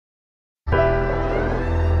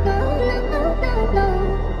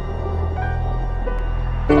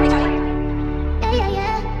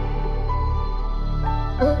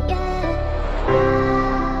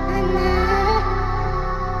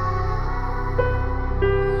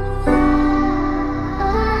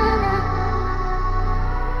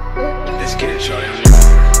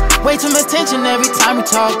Way too much tension every time we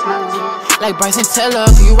talk. Like Bryson Tiller,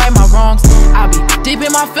 can you right my wrongs? I be deep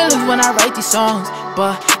in my feelings when I write these songs,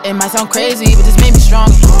 but it might sound crazy, but this made me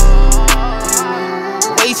stronger.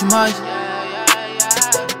 Way too much.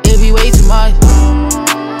 It be way too much.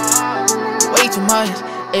 Way too much.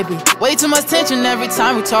 It be way too much tension every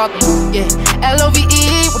time we talk. Yeah,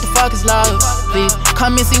 L-O-V-E, what the fuck is love? Please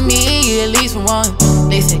come and see me, at least for one.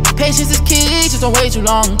 They say patience is key, just don't wait too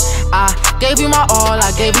long. I gave you my all,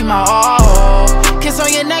 I gave you my all. Kiss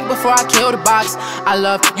on your neck before I kill the box. I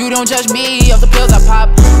love you, don't judge me off the pills I pop.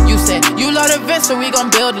 You said you love the vent, so we gon'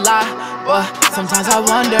 build a lie. But sometimes I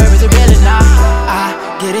wonder, is it really not?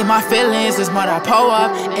 I get in my feelings, it's more that I pull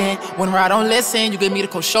up. And whenever I don't listen, you give me the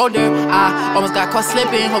cold shoulder. I almost got caught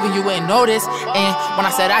slipping, hoping you wouldn't notice. And when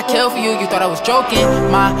I said I kill for you, you thought I was joking.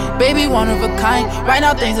 My baby, one of a kind. Right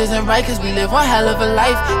now things isn't right, cause we live one hell of a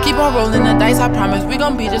life. Keep on rolling the dice, I promise we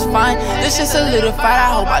gon' be just fine. This shit solidified,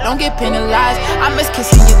 I hope I don't get penalized. I miss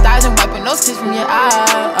kissing your thighs and wiping those tears from your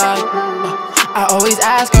eyes. I always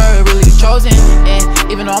ask her, really you chosen? And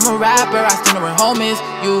even though I'm a rapper, I still know where home is.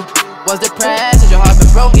 You was depressed, and your heart been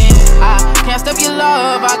broken. I can't stop your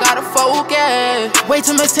love, I gotta focus. Way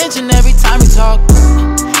too much tension every time we talk.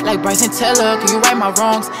 Like Bryson Tiller, can you right my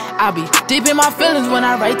wrongs? I be deep in my feelings when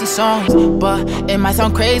I write these songs, but it might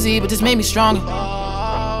sound crazy, but this made me stronger.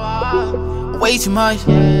 Way too much.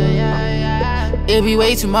 It be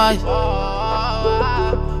way too much.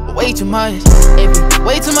 Way too much. It be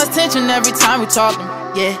way too much tension every time we talking.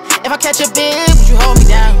 Yeah, if I catch a big, would you hold me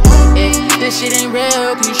down? Yeah, this shit ain't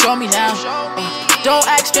real, can you show me now? Don't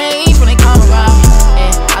act strange when they come around.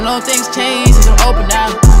 And I know things change since I'm open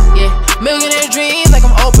now. Yeah, millionaire dreams like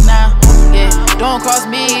I'm open now. Yeah, don't cross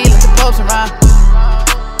me, let the popes around.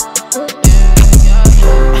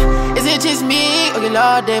 Is it just me or your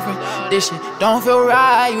love different? This shit don't feel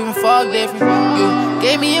right, you even fuck different. You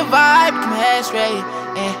gave me a vibe, keep my head straight.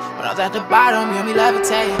 And when I was at the bottom, you heard me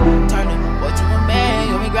levitate. Turn the boy to a man,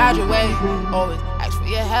 you heard me graduate. Always ask for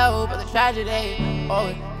your help, but the tragedy.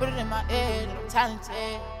 Always put it in my head that I'm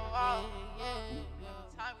talented.